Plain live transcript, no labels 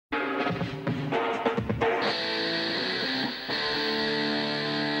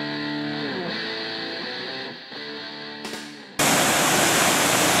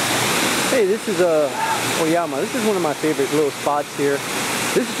Okay, this is Oyama. This is one of my favorite little spots here.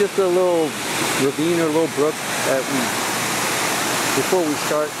 This is just a little ravine or a little brook that before we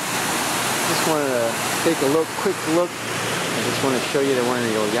start, just wanted to take a quick look. I just want to show you that we're in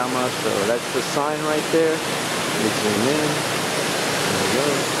the Oyama, so that's the sign right there. Let me zoom in. There we go.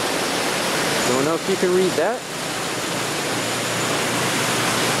 Don't know if you can read that,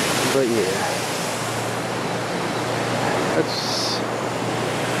 but yeah.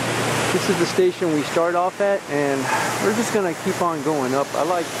 This is the station we start off at, and we're just gonna keep on going up.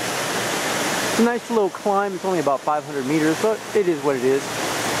 It's a nice little climb. It's only about 500 meters, but it is what it is.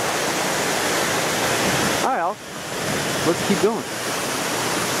 All right, Al, let's keep going.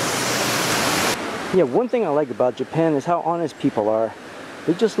 Yeah, one thing I like about Japan is how honest people are.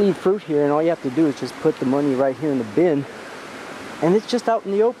 They just leave fruit here, and all you have to do is just put the money right here in the bin, and it's just out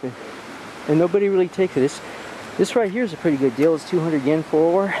in the open, and nobody really takes it. This right here is a pretty good deal. It's 200 yen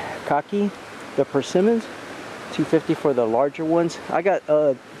for kaki, the persimmons, 250 for the larger ones. I got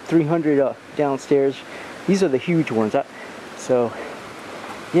 300 downstairs. These are the huge ones. So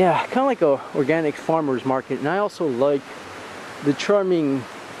yeah, kind of like a organic farmer's market. And I also like the charming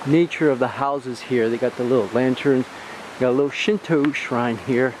nature of the houses here. They got the little lanterns, got a little Shinto shrine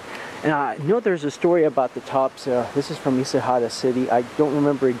here. And I know there's a story about the tops. This is from Isahara City. I don't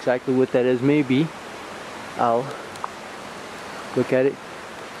remember exactly what that is. Maybe I'll look at it.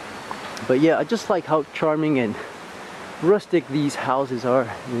 But yeah, I just like how charming and rustic these houses are.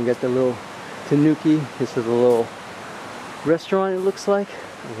 And you got the little tanuki. This is a little restaurant, it looks like.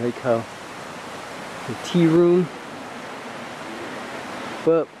 I like how the tea room.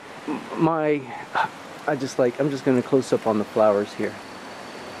 But I'm just gonna close up on the flowers here.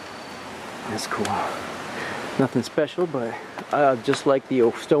 That's cool. Nothing special, but I just like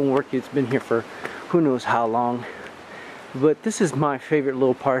the stonework. It's been here for who knows how long. But this is my favorite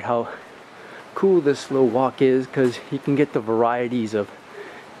little part, how cool this little walk is, because you can get the varieties of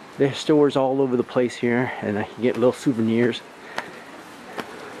their stores all over the place here, and I can get little souvenirs.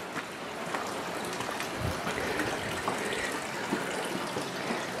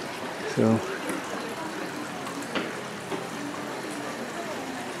 So I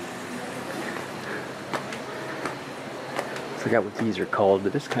forgot what these are called,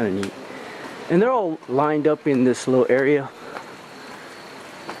 but it's kind of neat. And they're all lined up in this little area.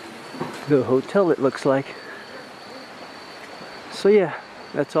 The hotel, it looks like. So yeah,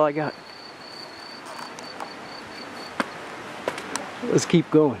 that's all I got. Let's keep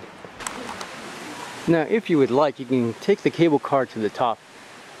going. Now, if you would like, you can take the cable car to the top.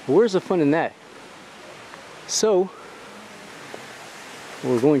 Where's the fun in that? So,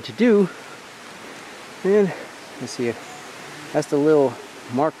 what we're going to do, and let's see, that's the little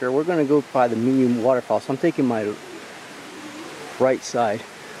marker. We're going to go by the medium waterfall, so I'm taking my right side.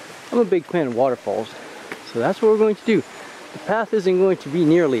 I'm a big fan of waterfalls, so that's what we're going to do. The path isn't going to be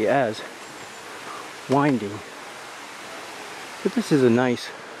nearly as winding, but this is a nice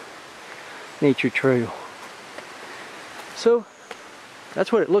nature trail. So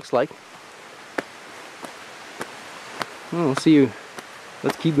that's what it looks like. Well, we'll see you.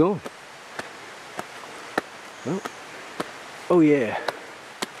 Let's keep going. Well, oh yeah.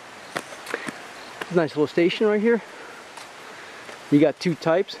 Nice little station right here. You got two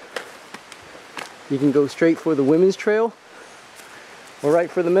types. You can go straight for the women's trail or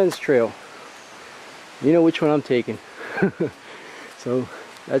right for the men's trail. You know which one I'm taking. So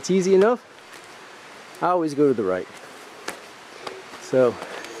that's easy enough. I always go to the right. So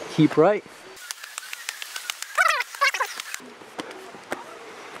keep right.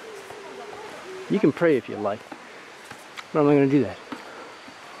 You can pray if you like, but I'm not going to do that.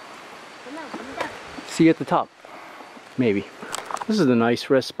 See you at the top, maybe. This is a nice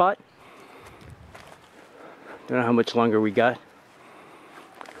rest spot. Don't know how much longer we got,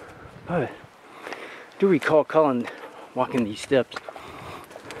 but I do recall Colin walking these steps.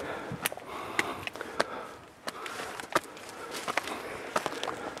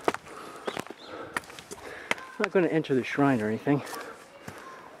 I'm not going to enter the shrine or anything,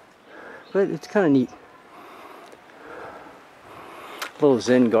 but it's kind of neat. A little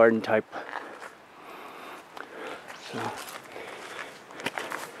Zen garden type. So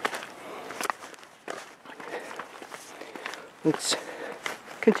let's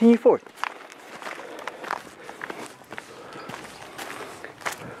continue forward.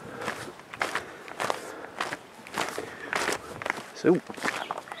 So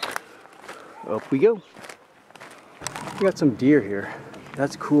up we go. We got some deer here.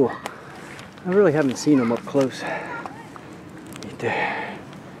 That's cool. I really haven't seen them up close. Right there.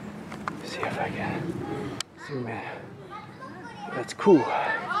 Let's see if I can zoom in. That's cool.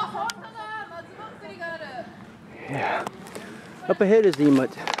 Yeah. Up ahead is the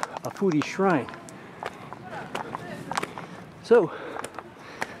Afuri Shrine. So,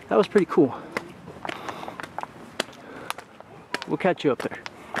 that was pretty cool. We'll catch you up there.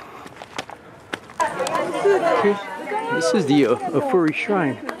 Okay. This is the Afuri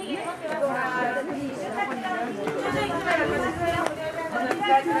Shrine.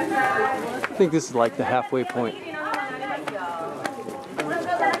 I think this is like the halfway point.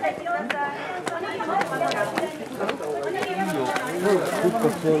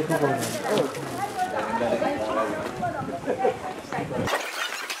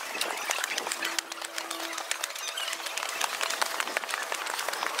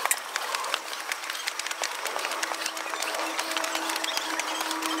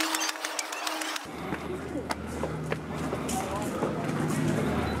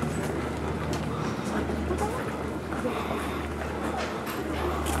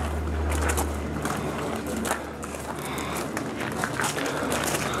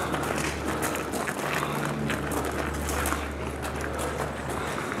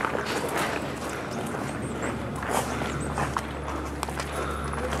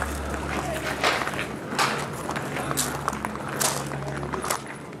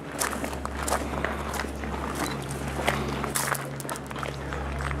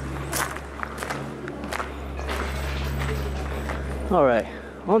 Alright,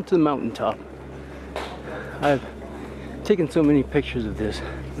 on to the mountaintop. I've taken so many pictures of this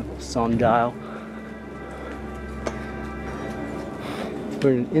sundial.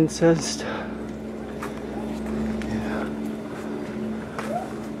 We're in Incest.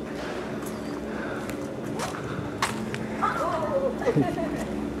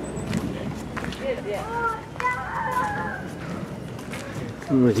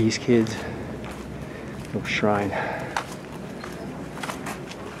 Remember these kids? Little shrine.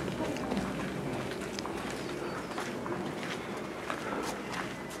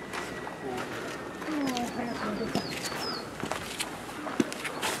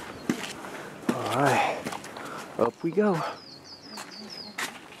 Alright, up we go.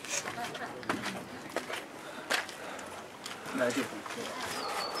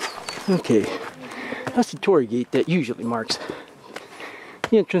 Okay, that's the torii gate that usually marks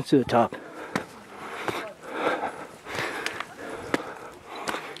the entrance to the top.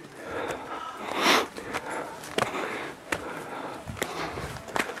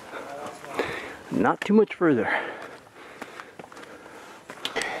 Not too much further.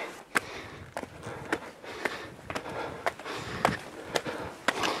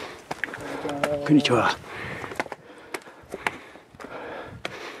 Konnichiwa.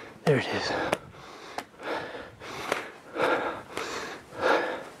 There it is.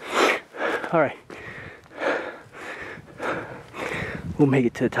 All right. We'll make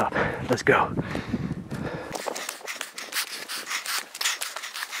it to the top. Let's go.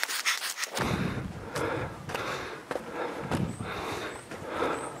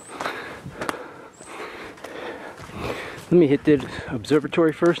 Let me hit the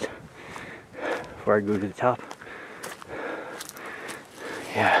observatory first before I go to the top.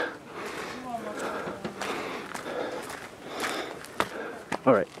 Yeah.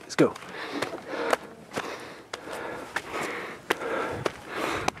 All right, let's go.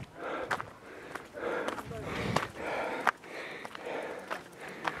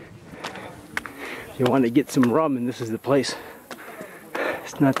 If you want to get some ramen, this is the place.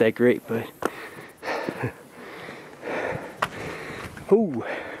 It's not that great, but oh,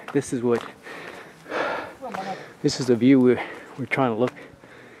 this is the view we're trying to look.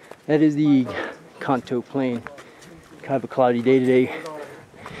 That is the Kanto Plain. Kind of a cloudy day today.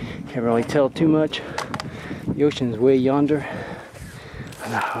 Can't really tell too much. The ocean's way yonder. I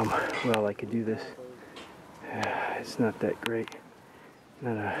don't know how well I could do this. It's not that great.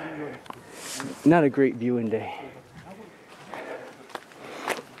 Not a great viewing day.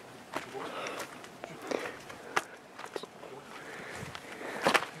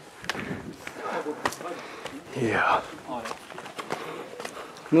 Yeah.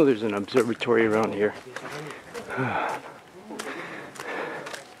 I know there's an observatory around here.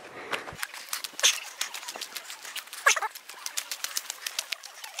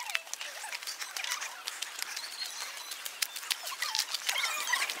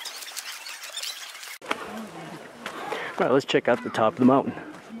 All right, let's check out the top of the mountain.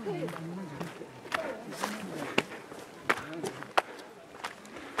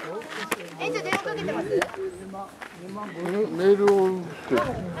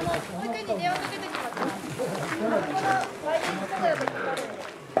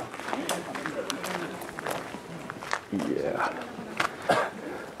 Yeah.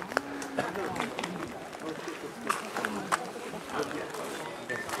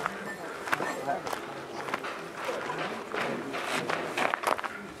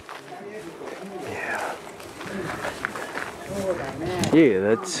 Yeah,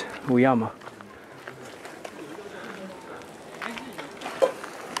 that's Oyama.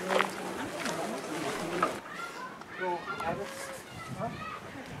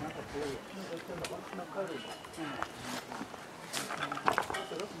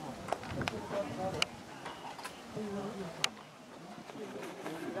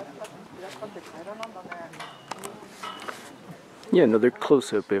 Yeah, another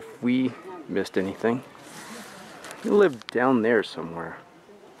close-up if we missed anything. He lived down there somewhere,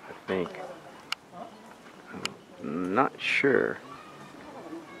 I think. I'm not sure.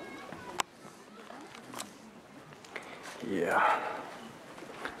 Yeah.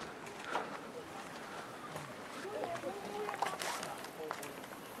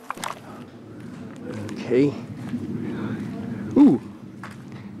 Okay. Ooh.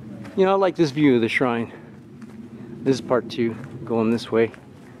 You know, I like this view of the shrine. This is part 2, going this way.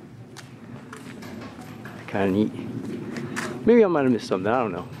 Kind of neat. Maybe I might have missed something, I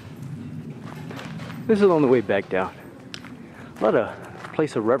don't know. This is on the way back down. A lot of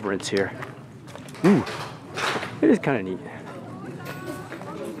place of reverence here. Ooh, it is kind of neat.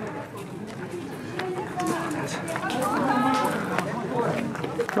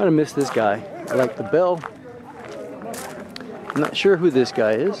 Might have missed this guy. I like the bell. I'm not sure who this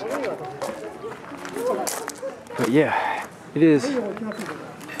guy is. But yeah, it is.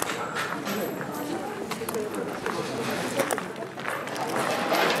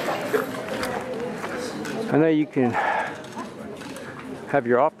 I know you can have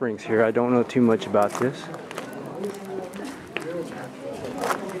your offerings here. I don't know too much about this.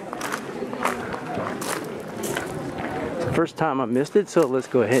 It's the first time I missed it, so let's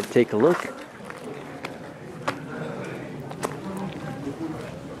go ahead and take a look.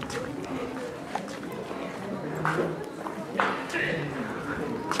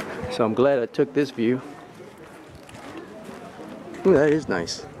 So I'm glad I took this view. Ooh, that is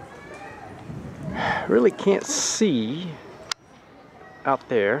nice. Really can't see out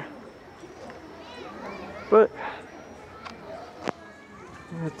there, but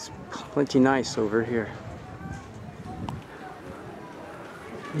it's plenty nice over here.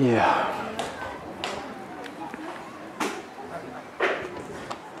 Yeah.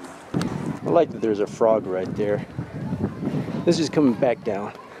 I like that there's a frog right there. This is coming back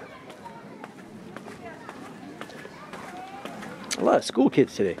down. A lot of school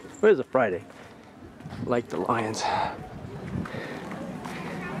kids today. What is a Friday? Like the lions.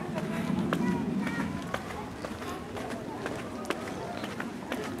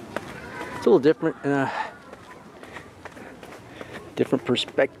 It's a little different, different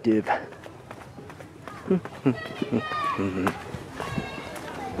perspective.